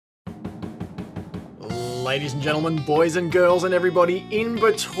Ladies and gentlemen, boys and girls, and everybody in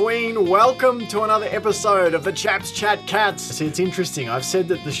between, welcome to another episode of the Chaps Chat Cats. See, it's interesting. I've said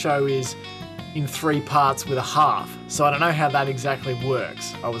that the show is in 3 parts with a half, so I don't know how that exactly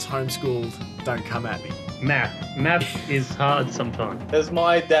works. I was homeschooled, don't come at me. Math is hard sometimes. As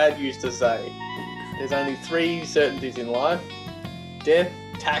my dad used to say, there's only 3 certainties in life: death,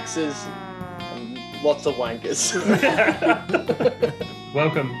 taxes, and lots of wankers.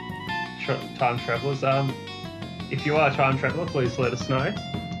 Welcome, time travellers. If you are a time traveller, please let us know.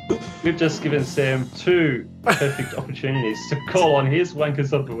 We've just given Sam 2 perfect opportunities to call on his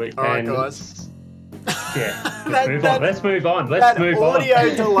wankers of the week. All right, guys. Yeah, let's move on. Let's move on.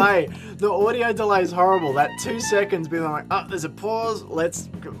 Audio delay. The audio delay is horrible. That 2 seconds being like, oh, there's a pause. Let's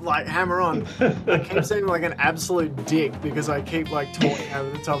hammer on. I keep seeming like an absolute dick because I keep talking over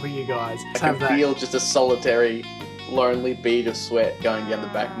the top of you guys. I can feel just a solitary, lonely bead of sweat going down the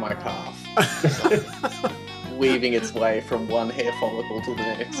back of my calf, weaving its way from one hair follicle to the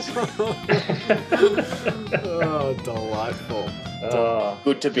next. Oh, delightful.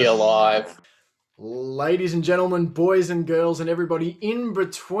 Good to be alive. Ladies and gentlemen, boys and girls, and everybody in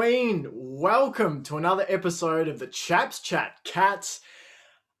between, welcome to another episode of the Chaps Chat Cats.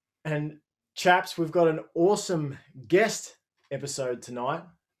 And Chaps, we've got an awesome guest episode tonight.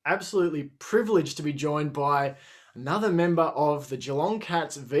 Absolutely privileged to be joined by another member of the Geelong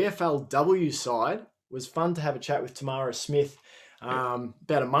Cats VFLW side. It was fun to have a chat with Tamara Smith about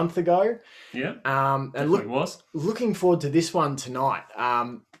a month ago. Yeah, and looking forward to this one tonight.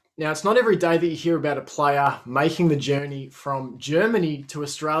 Now, it's not every day that you hear about a player making the journey from Germany to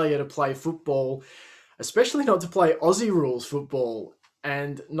Australia to play football, especially not to play Aussie rules football.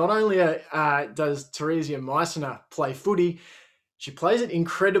 And not only does Theresia Meissner play footy, she plays it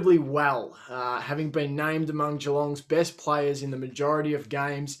incredibly well, having been named among Geelong's best players in the majority of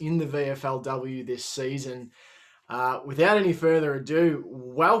games in the VFLW this season. Without any further ado,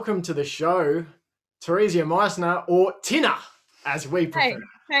 welcome to the show, Theresia Meissner, or Tina, as we prefer.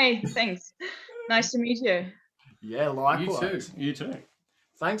 Hey, thanks. Nice to meet you. Yeah, likewise. You too.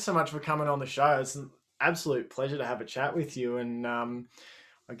 Thanks so much for coming on the show. It's an absolute pleasure to have a chat with you, and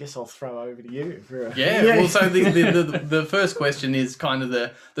I guess I'll throw over to you. Well, so the first question is kind of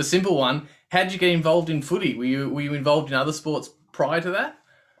the simple one. How did you get involved in footy? Were you involved in other sports prior to that?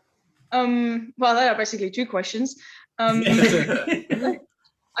 Well, there are basically 2 questions. I've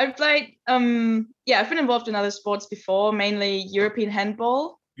played, I've been involved in other sports before, mainly European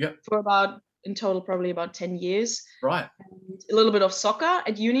handball. Yep. For in total, probably about 10 years. Right. And a little bit of soccer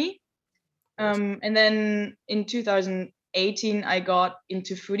at uni. And then in 2018, I got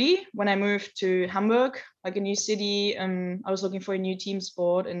into footy when I moved to Hamburg, like a new city. I was looking for a new team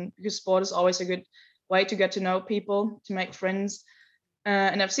sport, and because sport is always a good way to get to know people, to make friends.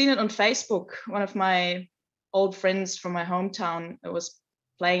 And I've seen it on Facebook. One of my old friends from my hometown was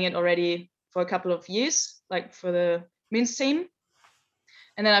playing it already for a couple of years, like for the men's team.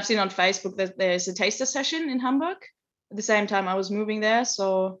 And then I've seen on Facebook that there's a taster session in Hamburg at the same time I was moving there.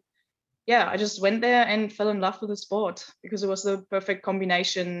 So yeah, I just went there and fell in love with the sport because it was the perfect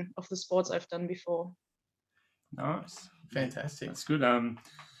combination of the sports I've done before. Nice. Fantastic. That's good.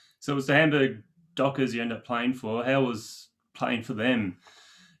 So it was the Hamburg Dockers you ended up playing for. How was playing for them?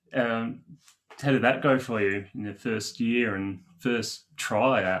 How did that go for you in the first year and first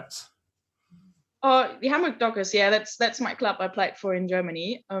tryouts? Oh, the Hamburg Dockers, yeah, that's my club I played for in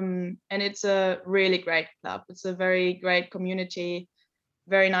Germany. And it's a really great club. It's a very great community,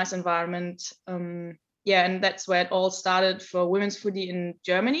 very nice environment. And that's where it all started for women's footy in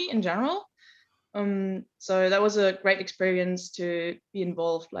Germany in general. So that was a great experience to be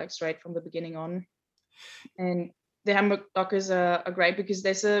involved straight from the beginning on. And the Hamburg Dockers are great because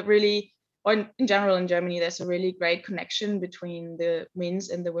there's in general in Germany, there's a really great connection between the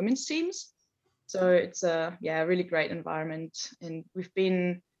men's and the women's teams. So it's a really great environment. And we've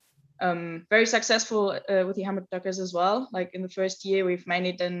been very successful with the Hamburg Dockers as well. Like in the first year, we've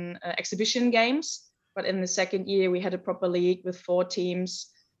mainly done exhibition games. But in the second year, we had a proper league with 4 teams.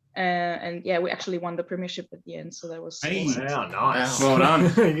 And we actually won the premiership at the end. So that was awesome. Wow, nice. Well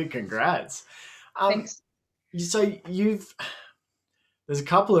done. Congrats. Thanks. So there's a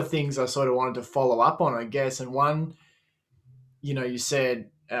couple of things I sort of wanted to follow up on, I guess. And one, you said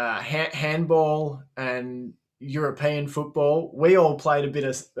handball and European football. We all played a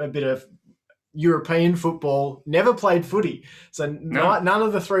bit of European football, never played footy. So none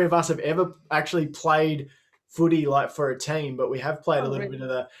of the 3 of us have ever actually played footy for a team, but we have played a little bit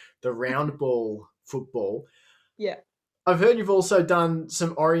of the round ball football. Yeah. I've heard you've also done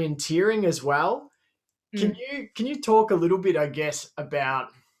some orienteering as well. Can you talk a little bit, I guess, about,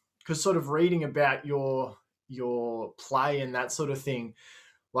 because sort of reading about your play and that sort of thing,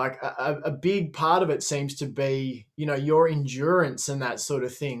 like a big part of it seems to be, your endurance and that sort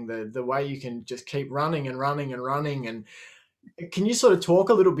of thing, the way you can just keep running and running and running. And can you sort of talk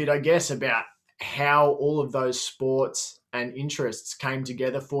a little bit, I guess, about how all of those sports and interests came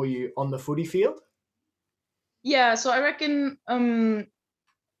together for you on the footy field? Yeah, so I reckon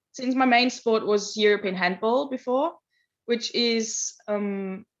since my main sport was European handball before, which is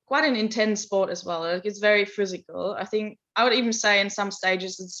quite an intense sport as well. Like, it's very physical. I think I would even say in some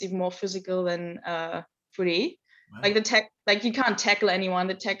stages it's even more physical than footy. Wow. Like you can't tackle anyone.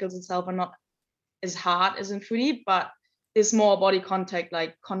 The tackles itself are not as hard as in footy, but there's more body contact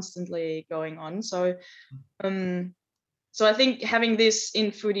like constantly going on. So I think having this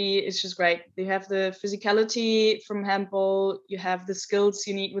in footy is just great. You have the physicality from handball, you have the skills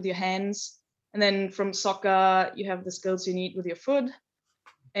you need with your hands, and then from soccer, you have the skills you need with your foot.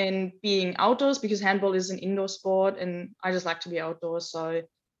 And being outdoors, because handball is an indoor sport, and I just like to be outdoors. So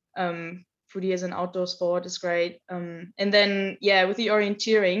footy as an outdoor sport is great. And then, with the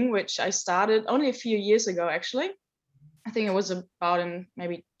orienteering, which I started only a few years ago, actually. I think it was about in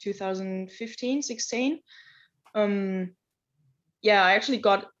maybe 2015, 16. I actually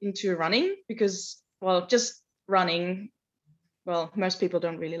got into running because, just running, most people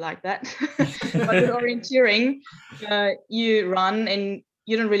don't really like that. But with orienteering, you run and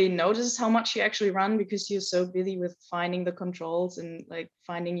you don't really notice how much you actually run because you're so busy with finding the controls and like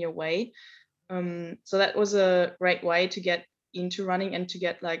finding your way. So that was a great way to get into running and to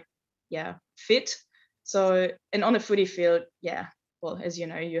get fit. So, and on a footy field, as you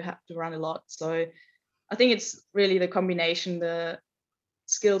know, you have to run a lot. So I think it's really the combination, the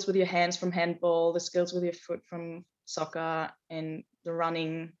skills with your hands from handball, the skills with your foot from soccer, and the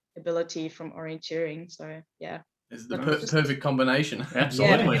running ability from orienteering. So it's the perfect combination.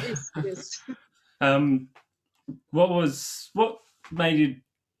 Absolutely. Yeah, it is. What made you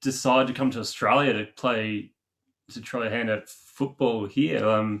decide to come to Australia to try a hand at football here?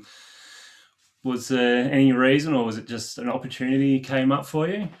 Was there any reason, or was it just an opportunity came up for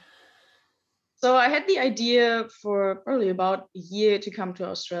you? So I had the idea for probably about a year to come to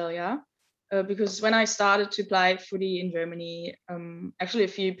Australia, because when I started to play footy in Germany, actually a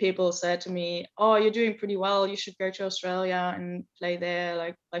few people said to me, "Oh, you're doing pretty well. You should go to Australia and play there."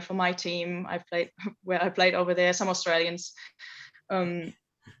 Like for my team, I played where I played over there. Some Australians, so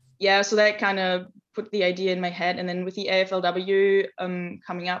that kind of put the idea in my head. And then with the AFLW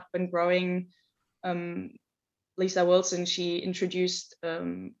coming up and growing, Lisa Wilson, she introduced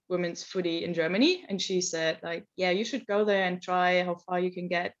women's footy in Germany, and she said, like, you should go there and try how far you can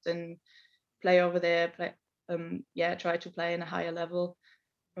get and play over there, try to play in a higher level.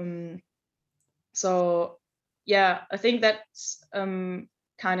 I think that's kind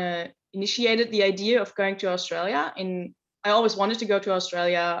of initiated the idea of going to Australia. And I always wanted to go to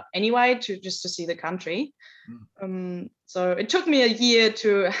Australia anyway, to see the country. So it took me a year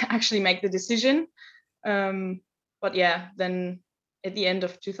to actually make the decision. Then at the end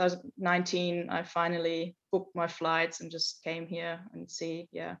of 2019, I finally booked my flights and just came here and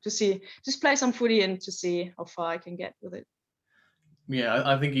just play some footy and to see how far I can get with it. Yeah,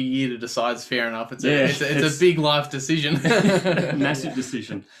 I think a year to decide is fair enough. It's a big life decision. Massive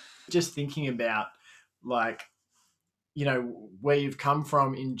decision. Just thinking about, like, where you've come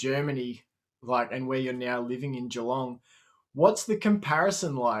from in Germany, like, and where you're now living in Geelong, what's the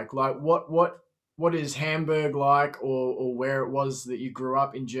comparison like? Like, what is Hamburg like, or where it was that you grew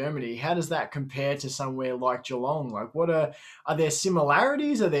up in Germany? How does that compare to somewhere like Geelong? Like, are there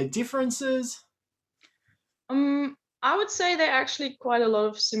similarities? Are there differences? I would say there are actually quite a lot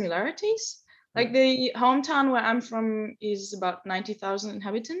of similarities. Like, the hometown where I'm from is about 90,000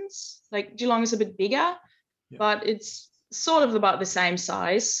 inhabitants. Like, Geelong is a bit bigger, but it's sort of about the same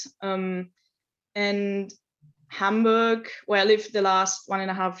size. And Hamburg, where I lived the last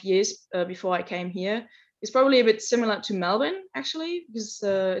 1.5 years before I came here, is probably a bit similar to Melbourne, actually, because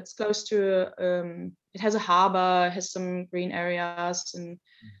it's close to, it has a harbour, it has some green areas, and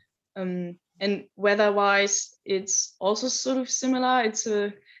weather-wise, it's also sort of similar. It's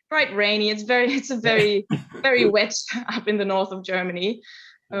quite rainy. It's a very, very wet up in the north of Germany.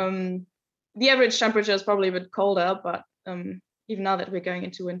 The average temperature is probably a bit colder, but even now that we're going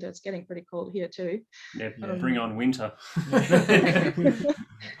into winter, it's getting pretty cold here too. Bring on winter.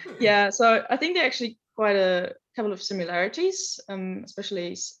 So I think there are actually quite a couple of similarities,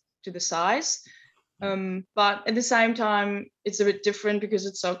 especially to the size. But at the same time, it's a bit different because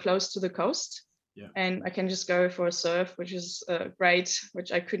it's so close to the coast. And I can just go for a surf, which is great,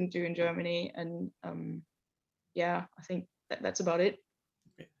 which I couldn't do in Germany. And I think that's about it.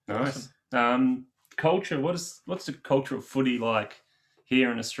 Nice. Culture. What's the culture of footy like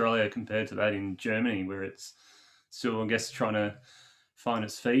here in Australia compared to that in Germany, where it's still, I guess, trying to find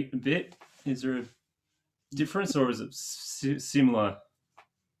its feet a bit? Is there a difference, or is it similar?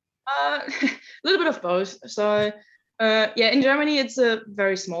 A little bit of both. So, in Germany, it's a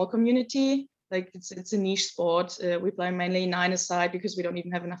very small community. Like it's a niche sport. We play mainly 9-a-side because we don't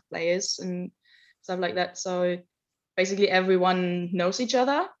even have enough players and stuff like that. So basically, everyone knows each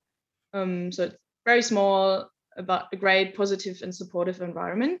other. So it's very small, but a great, positive, and supportive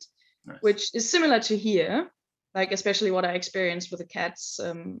environment, Nice. which is similar to here. Like especially what I experienced with the Cats.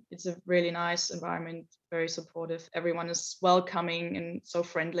 It's a really nice environment, very supportive. Everyone is welcoming and so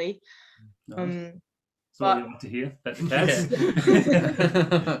friendly. Nice. That's but- what you like to hear about the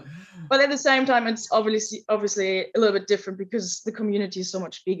Cats. But at the same time, it's obviously a little bit different because the community is so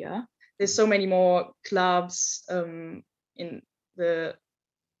much bigger. There's so many more clubs. There's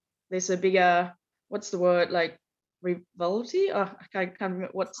a bigger, what's the word, like rivalry? Oh, I can't remember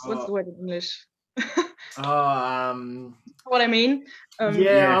what's the word in English. What I mean?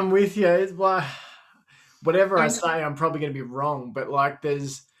 Yeah, I'm with you. It's like, whatever I I'm- say, I'm probably going to be wrong. But like,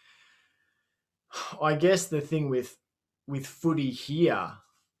 I guess the thing with footy here,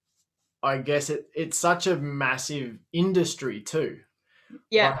 I guess it's such a massive industry too.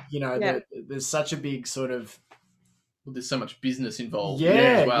 Yeah. Like, there's such a big sort of there's so much business involved. Yeah,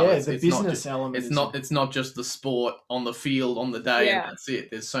 as well. yeah, It's the not business just- element. It's not just the sport on the field on the day Yeah. and that's it.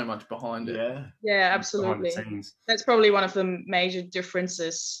 There's so much behind it. Yeah. Yeah, Behind absolutely. the scenes. That's probably one of the major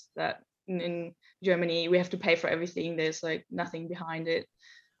differences that in Germany we have to pay for everything. There's like nothing behind it.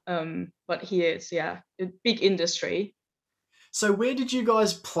 But here it's a big industry. So where did you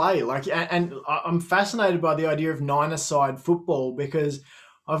guys play? Like, and I'm fascinated by the idea of 9-a-side football because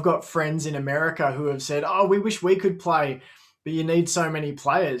I've got friends in America who have said, "Oh, we wish we could play, but you need so many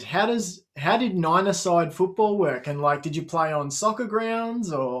players." How did 9-a-side football work? And like, did you play on soccer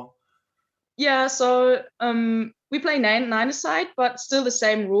grounds or? Yeah, so we play 9-a-side, but still the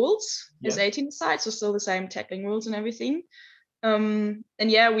same rules as Yeah. 18-a-side, so still the same tackling rules and everything. And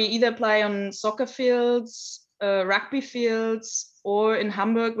we either play on soccer fields, rugby fields, or in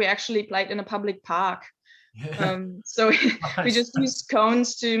Hamburg we actually played in a public park. So we just use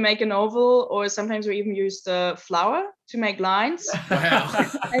cones to make an oval, or sometimes we even use the flour to make lines.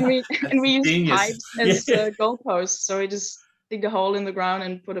 Wow. and we use genius. pipes as goalposts. So we just dig a hole in the ground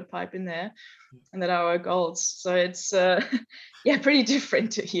and put a pipe in there, and that are our goals. So it's pretty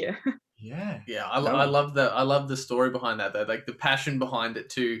different to here. Yeah. Yeah, I love the story behind that though, like the passion behind it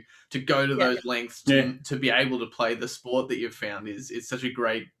to go to those lengths to be able to play the sport that you've found is such a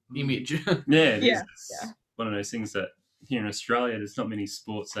great image. Yeah, it is. Yeah, It's one of those things that here in Australia, there's not many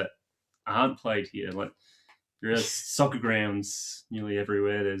sports that aren't played here. Like there are soccer grounds nearly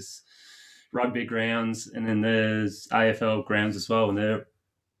everywhere. There's rugby grounds, and then there's AFL grounds as well. And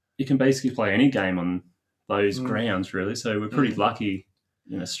you can basically play any game on those grounds, really. So we're pretty lucky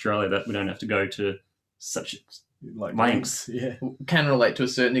in Australia that we don't have to go to such lengths. Yeah. Can relate to a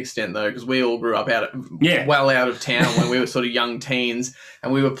certain extent though, because we all grew up well out of town when we were sort of young teens,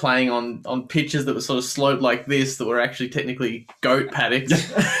 and we were playing on pitches that were sort of sloped like this, that were actually technically goat paddocks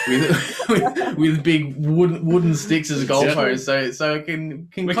with big wooden sticks as goalposts. So I can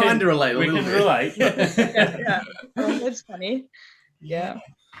kind of relate a little bit. We can relate. Yeah. Oh, that's funny. Yeah.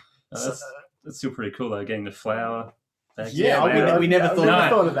 That's still pretty cool though, getting the flour. We never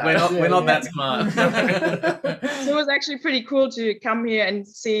thought of that. We're not that smart. So it was actually pretty cool to come here and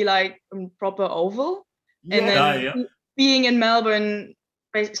see like a proper oval, and then being in Melbourne,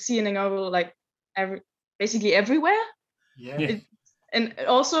 seeing an oval like basically everywhere. Yeah. And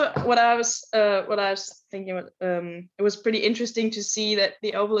also, what I was thinking, it was pretty interesting to see that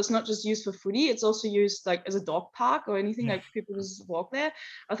the oval is not just used for footy; it's also used like as a dog park or anything. Like people just walk there.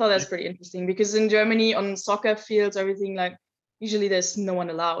 I thought that's pretty interesting because in Germany, on soccer fields, everything like usually there's no one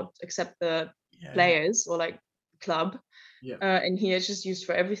allowed except the players or like club. Yeah. And here it's just used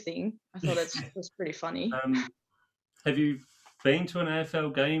for everything. I thought that's pretty funny. Have you been to an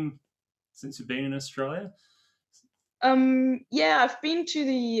AFL game since you've been in Australia? I've been to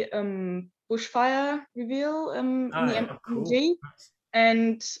the bushfire reveal in the MG,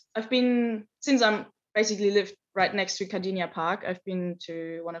 and I've been, since I'm basically lived right next to Cardinia Park, I've been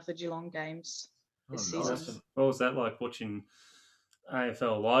to one of the Geelong games this season. What was that like, watching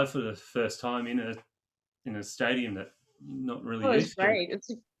AFL live for the first time in a stadium that you're not really used to? It's great. It's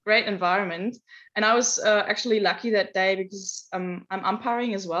a great environment, and I was actually lucky that day because I'm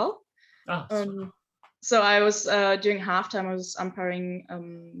umpiring as well. So I was during halftime. I was umpiring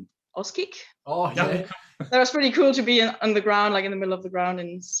Auskick. Oh, yeah. That was pretty cool to be on the ground, like in the middle of the ground,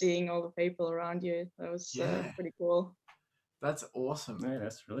 and seeing all the people around you. That was pretty cool. That's awesome. Yeah,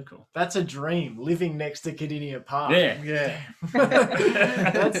 that's really cool. That's a dream, living next to Cardinia Park. Yeah.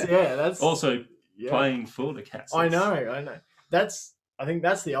 That's also playing for the Cats. I know. I think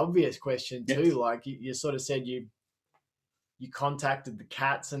that's the obvious question too. Yes. Like you sort of said you contacted the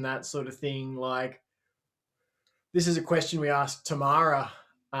Cats and that sort of thing. Like, this is a question we asked Tamara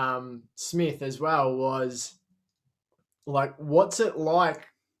Smith as well, was like, what's it like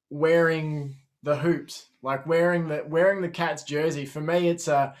wearing the hoops, like wearing the Cats jersey? For me,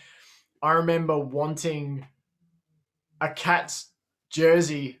 I remember wanting a Cats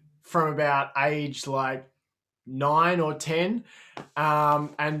jersey from about age like 9 or 10.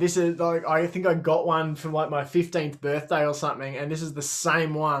 And this is like, I think I got one from like my 15th birthday or something. And this is the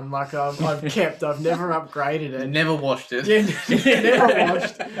same one. Like I've kept, I've never upgraded it. Never washed it. Yeah, never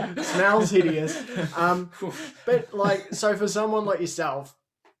washed. Smells hideous. But like, so for someone like yourself,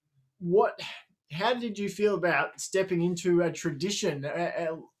 how did you feel about stepping into a tradition,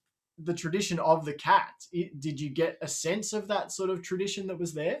 the tradition of the Cats? Did you get a sense of that sort of tradition that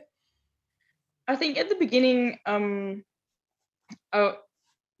was there? I think at the beginning, I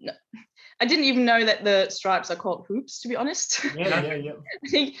didn't even know that the stripes are called hoops, to be honest. Yeah. I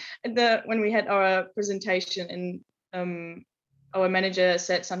think when we had our presentation and our manager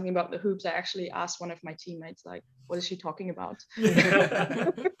said something about the hoops, I actually asked one of my teammates, like, what is she talking about?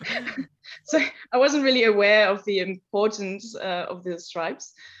 So I wasn't really aware of the importance of the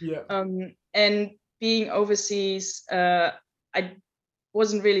stripes. Yeah. And being overseas, I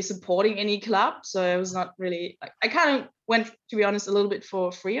wasn't really supporting any club, so I was not really like, I kind of went, to be honest, a little bit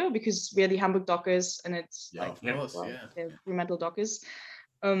for Frio because we're the Hamburg Dockers and it's Fremantle Dockers.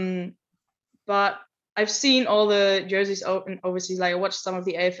 But I've seen all the jerseys open overseas. Like I watched some of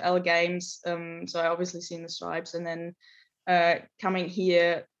the AFL games, so I obviously seen the stripes, and then coming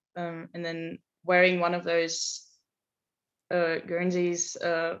here and then wearing one of those Guernseys,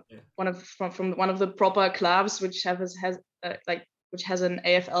 from one of the proper clubs, which which has an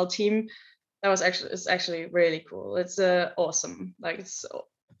AFL team. It's actually really cool. It's awesome. Like it's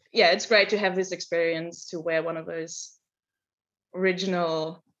great to have this experience to wear one of those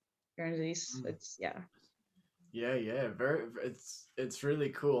original Guernseys. It's very. It's really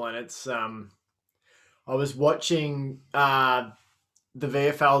cool, and it's I was watching the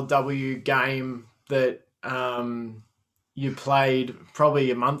VFLW game that you played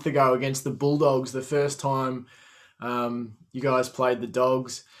probably a month ago against the Bulldogs, the first time you guys played the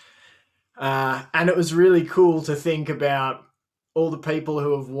Dogs. And it was really cool to think about all the people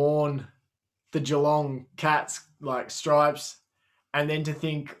who have worn the Geelong Cats like stripes, and then to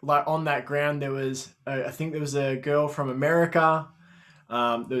think like on that ground there was I think there was a girl from America,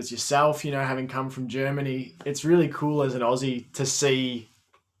 there was yourself, having come from Germany. It's really cool as an Aussie to see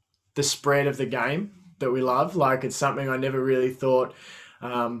the spread of the game that we love. Like, it's something I never really thought.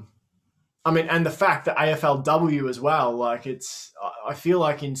 And the fact that AFLW as well, like I feel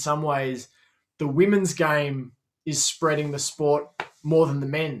like in some ways the women's game is spreading the sport more than the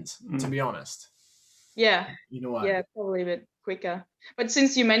men's, to be honest. Yeah. In a way. Yeah, probably a bit quicker. But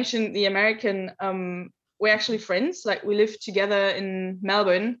since you mentioned the American, we're actually friends. Like, we lived together in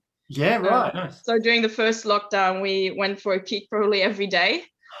Melbourne. Yeah, right. So during the first lockdown, we went for a kick probably every day.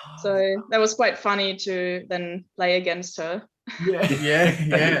 So that was quite funny to then play against her.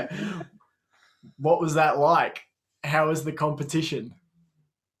 Yeah. What was that like? How was the competition?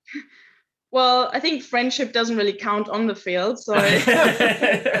 Well, I think friendship doesn't really count on the field, so. As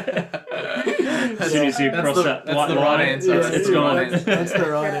soon as you cross that white line, it's gone. That's the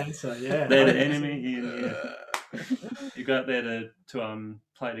right answer. Yeah, they're the enemy. You go out there to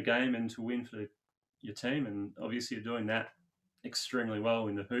play the game and to win for your team, and obviously you're doing that extremely well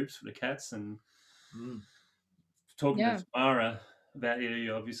in the hoops for the Cats. And talking to Tamara about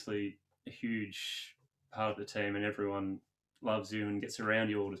you're obviously a huge part of the team, and everyone loves you and gets around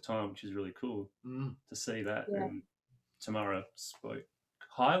you all the time, which is really cool to see that. Yeah. And Tamara spoke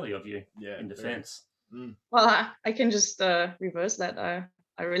highly of you in defence. Well, I can just reverse that.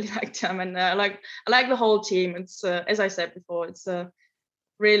 I really like them, and I like the whole team. It's as I said before, it's a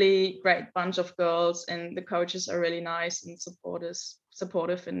really great bunch of girls, and the coaches are really nice and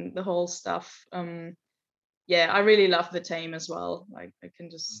supportive, and the whole stuff. I really love the team as well. Like, I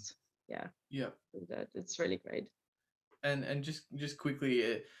can just do that. It's really great. And just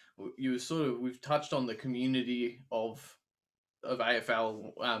quickly, we've touched on the community of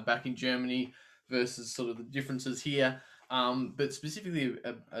AFL back in Germany versus sort of the differences here. But specifically,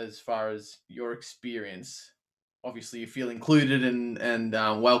 as far as your experience, obviously you feel included and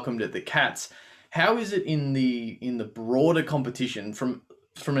welcomed at the Cats. How is it in the broader competition from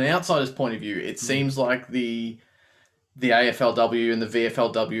an outsider's point of view? It seems like the AFLW and the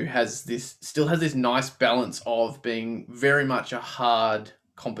VFLW still has this nice balance of being very much a hard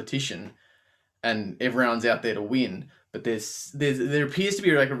competition, and everyone's out there to win. But there appears to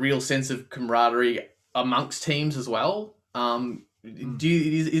be like a real sense of camaraderie amongst teams as well.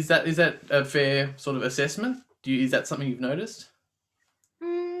 Is that a fair sort of assessment? Is that something you've noticed?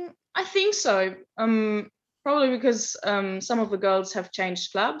 I think so. Probably because some of the girls have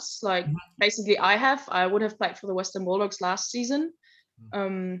changed clubs. Like basically, I would have played for the Western Bulldogs last season,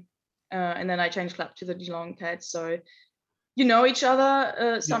 and then I changed club to the Geelong Cats. So you know each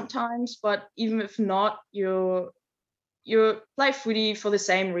other sometimes, but even if not, you play footy for the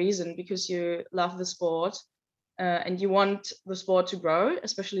same reason, because you love the sport and you want the sport to grow,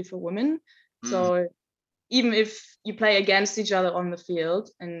 especially for women. So even if you play against each other on the field,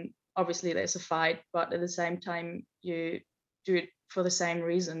 and obviously there's a fight, but at the same time you do it for the same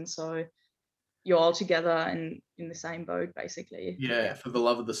reason. So you're all together and in the same boat, basically. Yeah, for the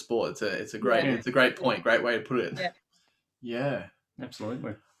love of the sport. It's a great point. Great way to put it. Yeah,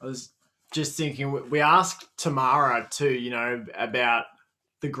 absolutely. I was just thinking, we asked Tamara too, about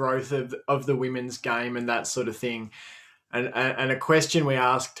the growth of the women's game and that sort of thing. And a question we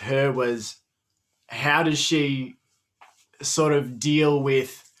asked her was, how does she sort of deal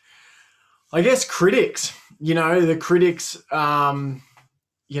with, I guess, critics? The critics, I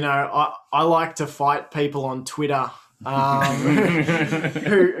like to fight people on Twitter, who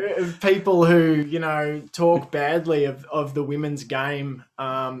talk badly of the women's game.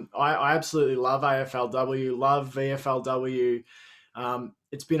 I absolutely love AFLW, love VFLW.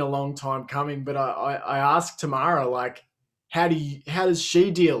 It's been a long time coming, but I asked Tamara, like, how does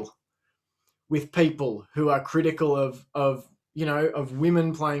she deal with people who are critical of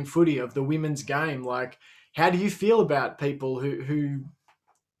women playing footy, of the women's game? Like, how do you feel about people who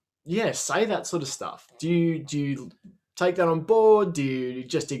say that sort of stuff? Do you take that on board? Do you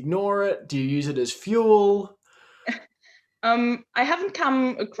just ignore it? Do you use it as fuel? I haven't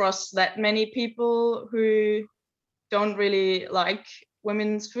come across that many people who don't really like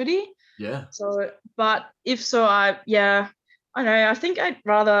women's footy. Yeah. So, but if so, I don't know. I think I'd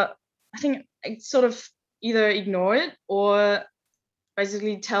sort of either ignore it or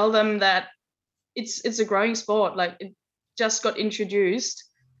basically tell them that it's a growing sport. Like, it just got introduced.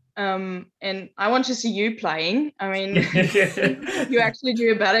 And I want to see you playing. I mean, you actually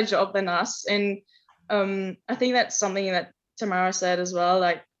do a better job than us. And I think that's something that Tamara said as well.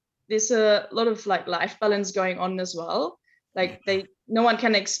 Like, there's a lot of like life balance going on as well. Like, no one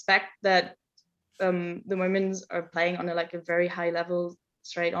can expect that the women are playing on a very high level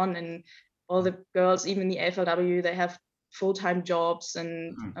straight on, and all the girls, even the AFLW, they have full-time jobs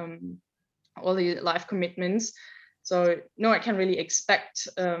and all the life commitments. So no one can really expect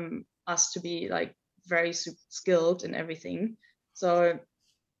us to be like very skilled in everything. So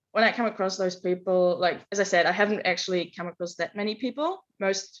when I come across those people, like, as I said, I haven't actually come across that many people.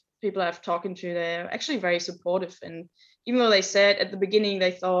 Most people I've talked to, they're actually very supportive. And even though they said at the beginning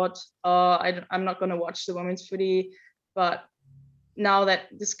they thought, I'm not going to watch the women's footy, but now that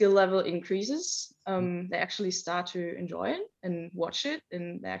the skill level increases, they actually start to enjoy it and watch it,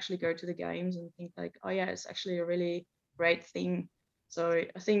 and they actually go to the games and think like, oh yeah, it's actually a really great thing. So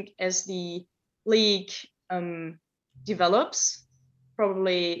I think as the league develops,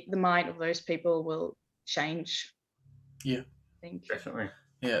 probably the mind of those people will change. Yeah, I think definitely.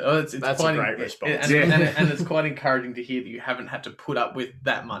 Yeah, that's quite a great response. and it's quite encouraging to hear that you haven't had to put up with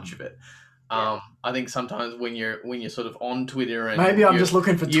that much of it. I think sometimes when you're sort of on Twitter and maybe I'm just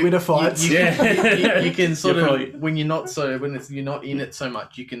looking for Twitter fights. You can sort of when you're not in it so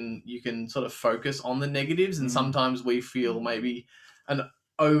much, you can sort of focus on the negatives, and sometimes we feel maybe an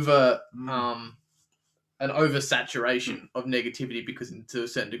oversaturation of negativity, because to a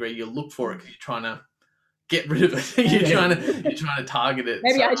certain degree you look for it because you're trying to get rid of it. you're trying to target it.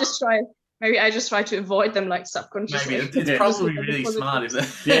 Maybe I just try to avoid them, like, subconsciously. Maybe it's probably really smart.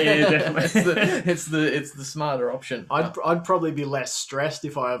 Definitely. It's the smarter option. I'd probably be less stressed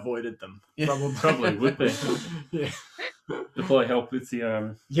if I avoided them. Probably would be. Yeah. It'd probably help with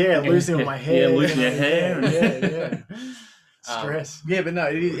the losing all my hair. Yeah, losing your hair. Yeah. Stress. But no,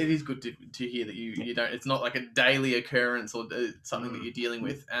 it is good to hear that you don't. It's not like a daily occurrence or something that you're dealing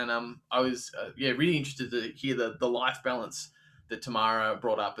with. And I was really interested to hear the life balance that Tamara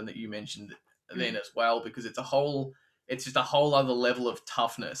brought up and that you mentioned then as well, because it's just a whole other level of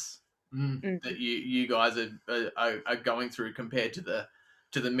toughness that you guys are going through compared to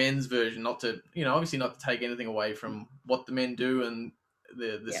to the men's version, not to, obviously not to take anything away from what the men do and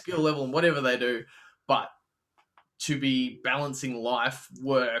the skill level and whatever they do, but to be balancing life,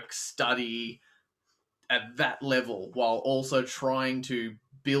 work, study at that level while also trying to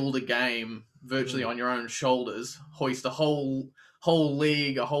build a game virtually on your own shoulders, hoist a whole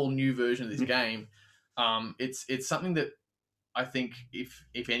league, a whole new version of this game. It's something that I think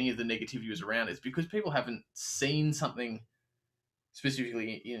if any of the negativity was around, it's because people haven't seen something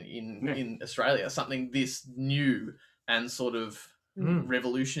specifically in Australia, something this new and sort of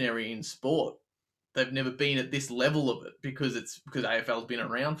revolutionary in sport. They've never been at this level of it because AFL's been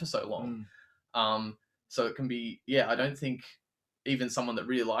around for so long. So it can be, I don't think even someone that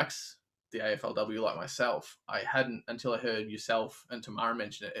really likes the AFLW like myself, I hadn't, until I heard yourself and Tamara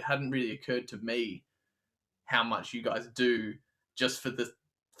mention it, it hadn't really occurred to me how much you guys do just for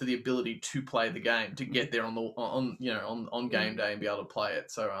the ability to play the game, to get there on game day and be able to play it.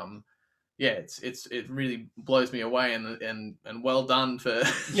 So it really blows me away, and well done to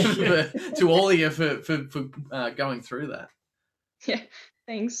all of you for going through that. Yeah,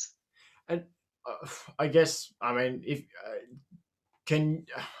 thanks. And I guess, I mean, if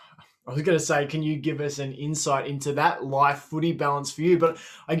I was going to say, can you give us an insight into that life footy balance for you? But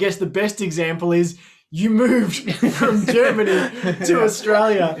I guess the best example is you moved from Germany to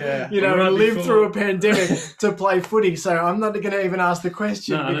Australia, and lived through a pandemic to play footy. So I'm not going to even ask the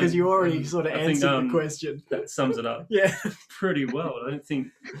question because you already sort of answered the question. That sums it up pretty well. I don't think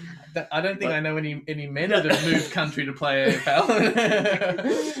I know any men that have moved country to play AFL.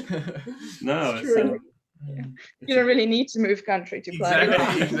 No, it's true. You don't really need to move country to play.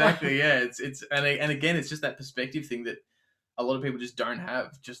 Exactly. Yeah, it's and again, it's just that perspective thing that a lot of people just don't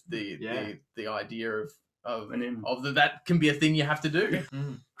have. Just the idea of that can be a thing you have to do.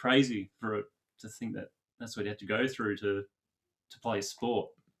 Crazy for it to think that that's what you have to go through to play sport.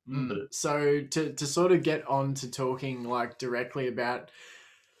 So to sort of get on to talking like directly about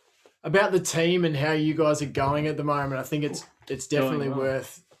the team and how you guys are going at the moment, I think it's definitely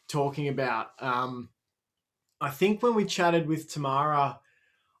worth talking about. I think when we chatted with Tamara,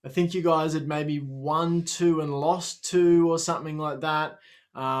 I think you guys had maybe won 2 and lost 2 or something like that.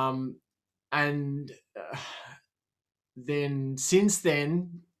 Then since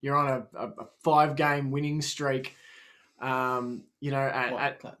then, you're on a 5-game winning streak. Go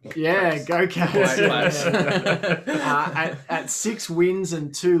Chaps. At 6 wins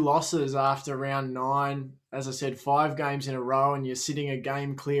and 2 losses after round 9. As I said, 5 games in a row, and you're sitting a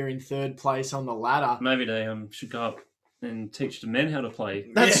game clear in 3rd place on the ladder. Maybe they should go up and teach the men how to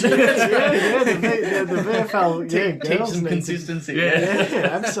play. That's the VFL. Teach them consistency. Yeah,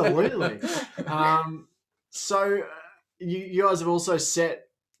 absolutely. So you guys have also set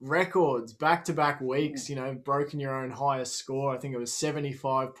records back-to-back weeks. Broken your own highest score. I think it was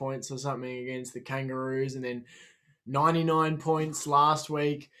 75 points or something against the Kangaroos, and then 99 points last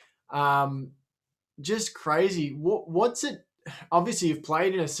week. Just crazy. What's it? Obviously, you've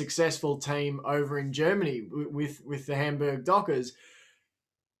played in a successful team over in Germany with the Hamburg Dockers.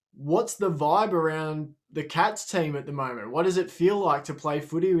 What's the vibe around the Cats team at the moment? What does it feel like to play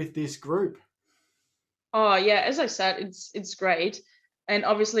footy with this group? Oh yeah, as I said, it's great, and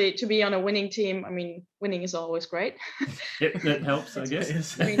obviously to be on a winning team. I mean, winning is always great. Yep, that helps, I guess.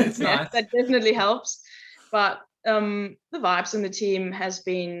 It's nice. That definitely helps, but the vibes in the team has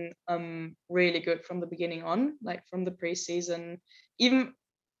been really good from the beginning on, like from the preseason. Even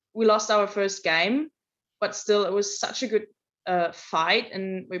we lost our first game, but still it was such a good fight,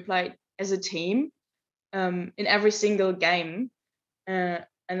 and we played as a team in every single game, and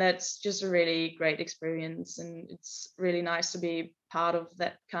that's just a really great experience, and it's really nice to be part of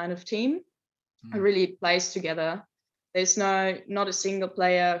that kind of team. It really plays together. There's not a single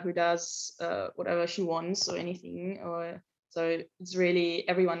player who does whatever she wants or anything, so it's really,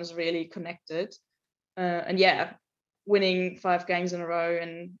 everyone is really connected. And winning 5 games in a row,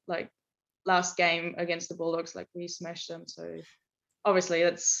 and like last game against the Bulldogs, like we smashed them. So obviously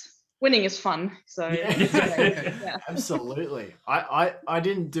winning is fun. So yeah. Absolutely. I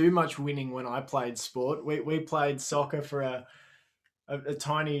didn't do much winning when I played sport. We played soccer for a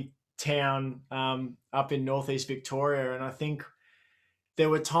tiny town up in northeast Victoria, and I think there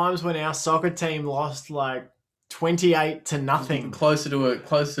were times when our soccer team lost like 28-0. Closer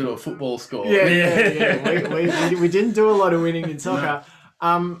to a football score. Yeah. We didn't do a lot of winning in soccer.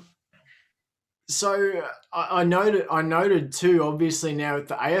 No. So I noted too, obviously now with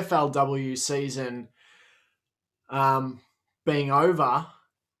the AFLW season being over,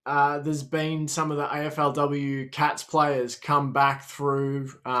 there's been some of the AFLW Cats players come back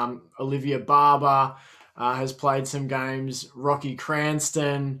through, Olivia Barber, has played some games, Rocky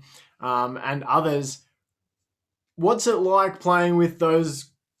Cranston, and others. What's it like playing with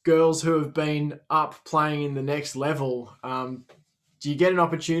those girls who have been up playing in the next level? Do you get an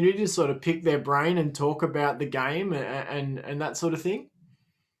opportunity to sort of pick their brain and talk about the game and that sort of thing?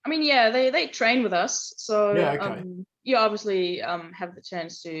 I mean, yeah, they train with us, so Yeah, okay. you obviously have the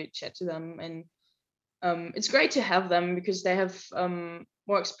chance to chat to them, and it's great to have them because they have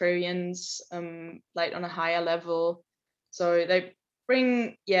more experience, like on a higher level, so they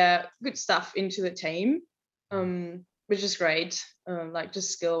bring good stuff into the team, which is great. Like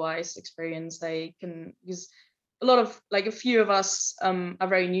just skill wise experience, they can use a few of us are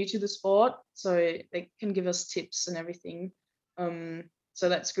very new to the sport, so they can give us tips and everything. So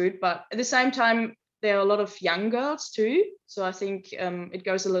that's good. But at the same time, there are a lot of young girls too. So I think it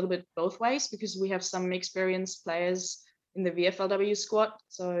goes a little bit both ways because we have some experienced players in the VFLW squad.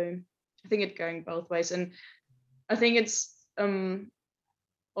 So I think it's going both ways. And I think it's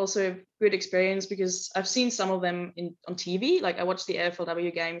also a good experience because I've seen some of them on TV. Like I watched the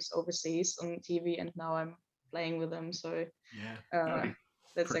AFLW games overseas on TV, and now I'm playing with them. So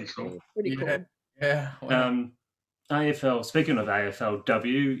that's pretty actually cool. pretty cool. Yeah. Wow. AFL, speaking of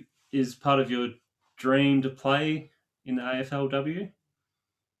AFLW, is part of your dream to play in the AFLW?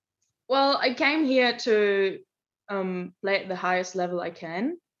 Well, I came here to play at the highest level I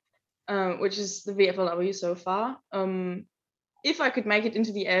can, which is the VFLW so far. If I could make it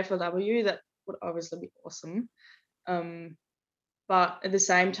into the AFLW, that would obviously be awesome. But at the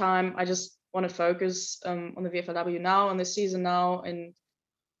same time, I just want to focus on the VFLW now, on the season now, and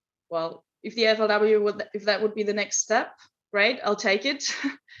well, if the AFLW if that would be the next step, great, I'll take it.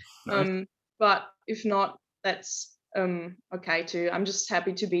 Nice. But if not, that's okay too. I'm just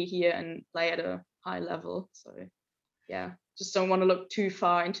happy to be here and play at a high level. So yeah, just don't want to look too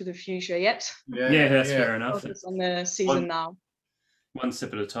far into the future yet. Yeah, that's fair enough. Focus on the season now. One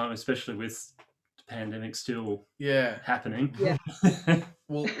step at a time, especially with the pandemic still happening. Yeah.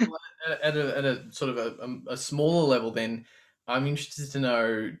 Well, at a sort of a smaller level, then I'm interested to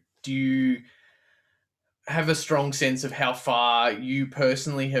know: do you have a strong sense of how far you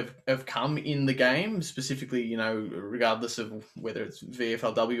personally have come in the game, specifically, you know, regardless of whether it's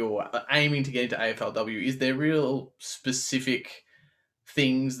VFLW or aiming to get into AFLW? Is there real specific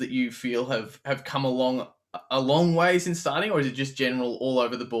things that you feel have come along a long way since starting, or is it just general all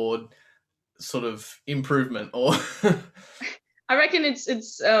over the board sort of improvement? Or I reckon it's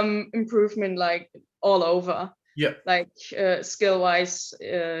improvement like all over. Yeah. Like skill wise,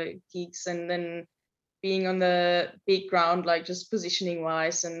 geeks, and then being on the big ground, like just positioning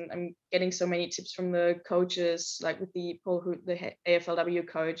wise, and I'm getting so many tips from the coaches, like with the AFLW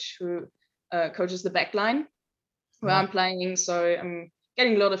coach who coaches the backline where I'm playing. So I'm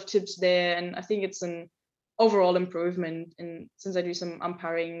getting a lot of tips there, and I think it's an overall improvement. And since I do some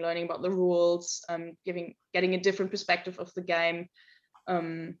umpiring, learning about the rules, getting a different perspective of the game,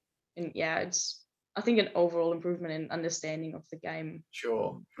 and yeah, it's I think an overall improvement in understanding of the game.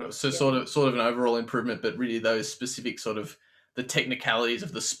 Sure. So sort of an overall improvement, but really those specific sort of the technicalities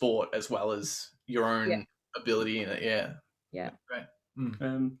of the sport as well as your own ability in it. Yeah. Yeah. Great.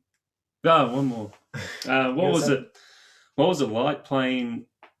 One more. What was it like playing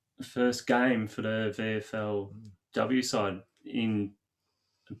the first game for the VFLW side in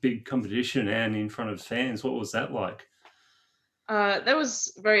a big competition and in front of fans? What was that like? That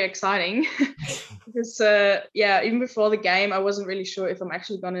was very exciting because even before the game, I wasn't really sure if I'm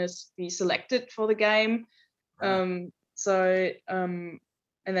actually going to be selected for the game. And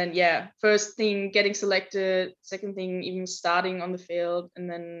then first thing getting selected, second thing even starting on the field, and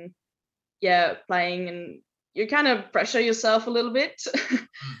then playing, and you kind of pressure yourself a little bit.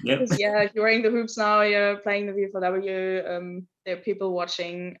 Because you're wearing the hoops now, you're playing the VFLW, there are people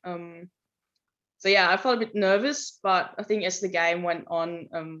watching. So I felt a bit nervous, but I think as the game went on,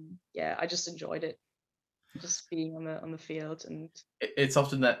 I just enjoyed it, just being on the field. And it's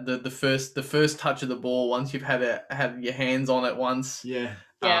often that the first touch of the ball, once you've had your hands on it once. Yeah.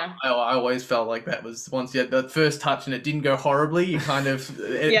 I always felt like that was once you had the first touch and it didn't go horribly, you kind of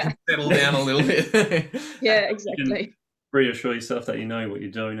settled down a little bit. Yeah, exactly. Reassure yourself that you know what you're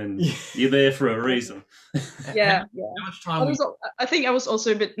doing and you're there for a reason. Yeah. How much time? I think I was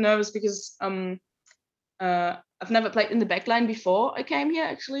also a bit nervous because I've never played in the backline before I came here,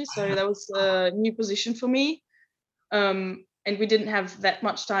 actually, so that was a new position for me. And we didn't have that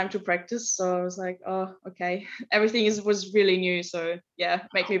much time to practice, so I was like, oh, okay, everything was really new, so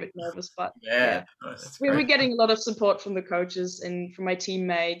make me a bit nervous, but we're getting a lot of support from the coaches and from my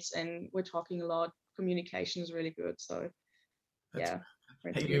teammates, and we're talking a lot. Communication is really good, so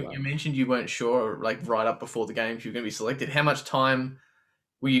went Hey, really well. you mentioned you weren't sure, like right up before the games, you were going to be selected. How much time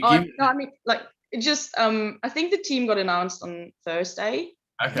were you Oh given? no, I mean, like it just I think the team got announced on Thursday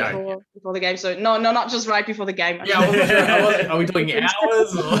Okay. before the game. So no, not just right before the game. Yeah, I wasn't sure. Are we talking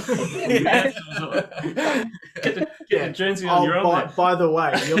hours? Get the jersey on your own. By the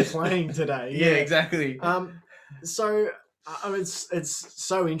way, you're playing today. Yeah, exactly. So I mean, it's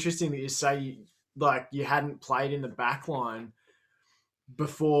so interesting that you say like you hadn't played in the back line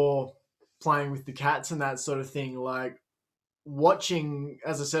before playing with the Cats and that sort of thing. Like watching,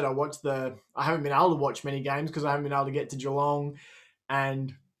 as I said, I haven't been able to watch many games because I haven't been able to get to Geelong,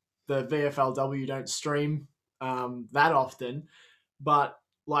 and the VFLW don't stream that often. But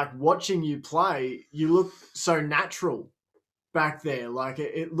like watching you play, you look so natural back there. Like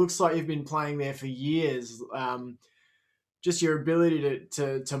it looks like you've been playing there for years. Just your ability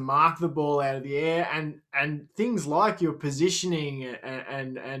to mark the ball out of the air and things like your positioning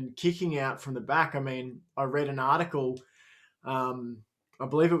and kicking out from the back. I mean, I read an article. I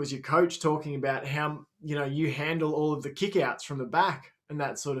believe it was your coach talking about how you handle all of the kickouts from the back and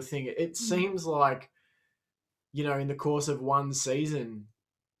that sort of thing. It seems like in the course of one season,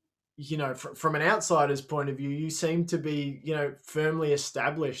 from an outsider's point of view, you seem to be, firmly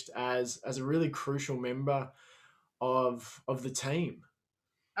established as a really crucial member of the team.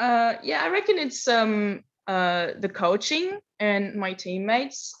 Yeah, I reckon it's the coaching and my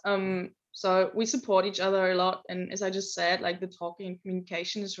teammates. So we support each other a lot, and as I just said, like the talking and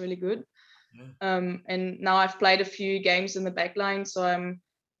communication is really good. Yeah. And now I've played a few games in the back line, so I'm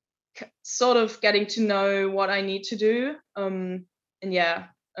sort of getting to know what I need to do. And yeah,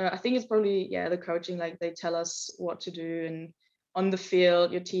 I think it's probably the coaching. Like they tell us what to do, and on the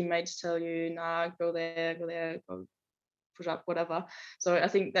field, your teammates tell you, "Nah, go there, go push up, whatever." So I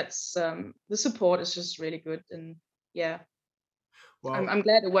think that's the support is just really good, and yeah, well, I'm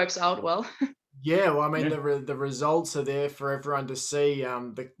glad it works out well. Yeah, well, I mean the results are there for everyone to see.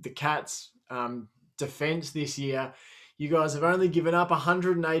 The Cats defense this year, you guys have only given up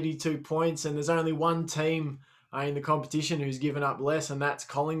 182 points, and there's only one team in the competition who's given up less, and that's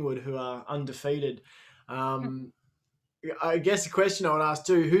Collingwood, who are undefeated. I guess the question I would ask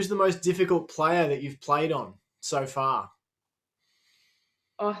too: who's the most difficult player that you've played on so far?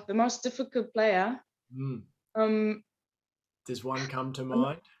 Oh, the most difficult player. Does one come to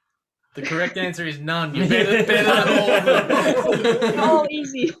mind? The correct answer is none. You're better than all of them. All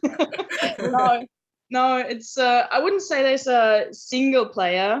easy. No, it's I wouldn't say there's a single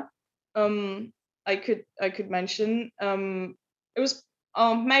player I could mention. It was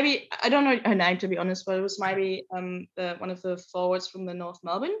maybe, I don't know her name to be honest, but it was maybe one of the forwards from the North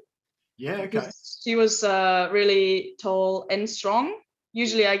Melbourne. Yeah, okay. She was really tall and strong.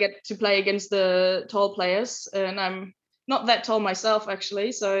 Usually I get to play against the tall players, and I'm not that tall myself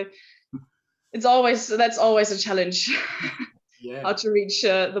actually, so that's always a challenge. Yeah. How to reach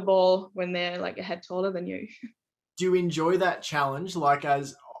the ball when they're like a head taller than you. Do you enjoy that challenge? Like,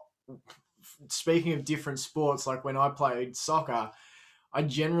 as speaking of different sports, like when I played soccer, I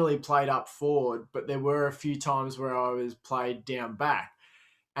generally played up forward, but there were a few times where I was played down back.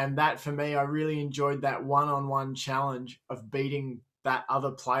 And that, for me, I really enjoyed that one-on-one challenge of beating that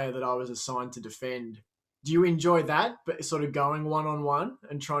other player that I was assigned to defend. Do you enjoy that, but sort of going one-on-one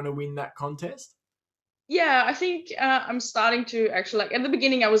and trying to win that contest? Yeah, I think I'm starting to actually, like at the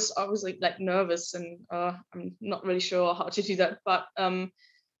beginning I was like nervous, and I'm not really sure how to do that, but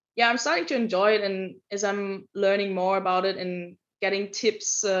yeah, I'm starting to enjoy it, and as I'm learning more about it and getting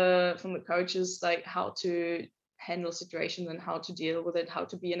tips from the coaches, like how to handle situations and how to deal with it, how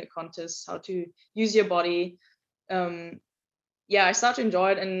to be in a contest, how to use your body, yeah, I start to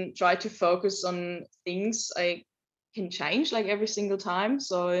enjoy it and try to focus on things I can change like every single time.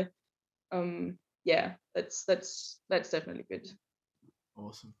 So yeah, that's definitely good.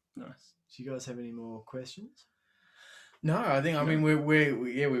 Awesome. Nice. Do you guys have any more questions? No, I think, I mean,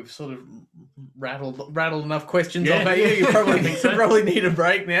 we've sort of rattled enough questions off at you. You probably need a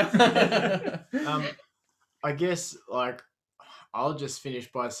break now. I guess, like, I'll just finish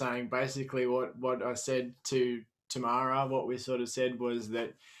by saying basically what I said to Tamara. What we sort of said was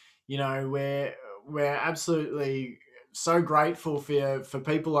that, we're absolutely so grateful for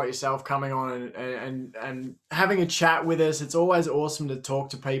people like yourself coming on and having a chat with us. It's always awesome to talk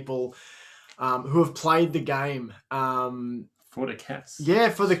to people who have played the game. For the Cats. Yeah,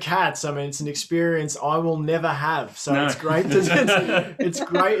 for the Cats. I mean, it's an experience I will never have. So no. It's great to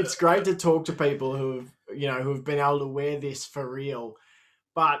it's great to talk to people who have been able to wear this for real.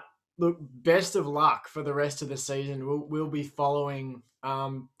 But look, best of luck for the rest of the season. We'll be following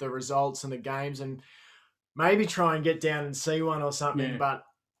the results and the games, and maybe try and get down and see one or something. Yeah. But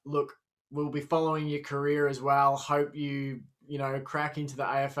look, we'll be following your career as well. Hope you crack into the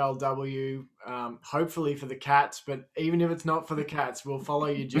AFLW, hopefully for the Cats, but even if it's not for the Cats, we'll follow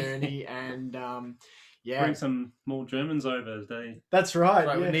your journey and bring some more Germans over. That's right.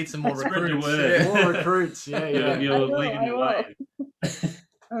 Right, yeah. we need some more Spread the recruits. word. Yeah. More recruits. Yeah. You're will, leading I the will.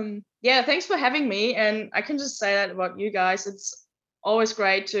 way. Yeah, thanks for having me. And I can just say that about you guys. It's always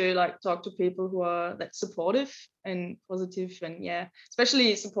great to talk to people who are that supportive and positive, and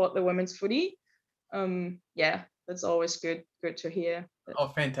especially support the women's footy. That's always good to hear. Oh,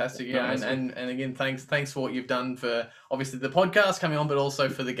 fantastic! Yeah, Yeah, and again, thanks for what you've done for obviously the podcast coming on, but also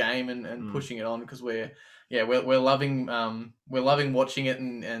for the game and pushing it on, because we're loving watching it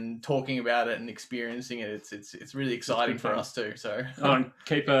and talking about it and experiencing it. It's really exciting for us too. So and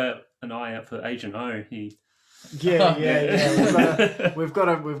keep an eye out for Agent O. Yeah. We've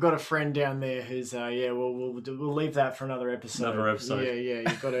got a friend down there who's we'll leave that for another episode. Yeah.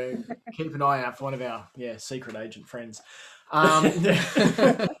 You've got to keep an eye out for one of our secret agent friends.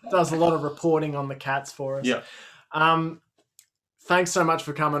 Does a lot of reporting on the Cats for us. Yeah. Thanks so much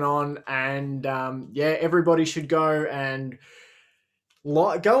for coming on, and everybody should go and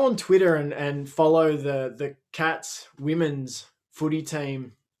go on Twitter and follow the Cats women's footy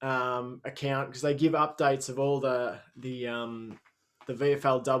team account, because they give updates of all the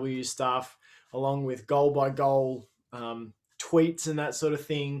VFLW stuff, along with goal by goal tweets and that sort of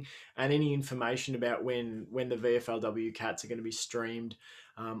thing, and any information about when the VFLW Cats are going to be streamed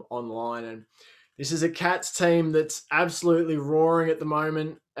online. And this is a Cats team that's absolutely roaring at the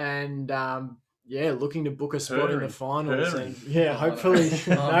moment, and looking to book a spot in the finals. And hopefully,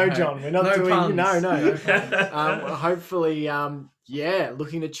 no, John, we're not no doing puns. No. Hopefully,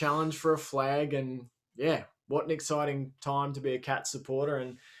 looking to challenge for a flag, and what an exciting time to be a Cats supporter.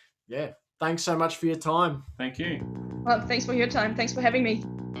 And thanks so much for your time. Thank you. Well, thanks for your time. Thanks for having me.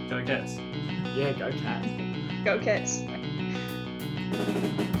 Go Cats. Yeah, go Cats. Go Cats.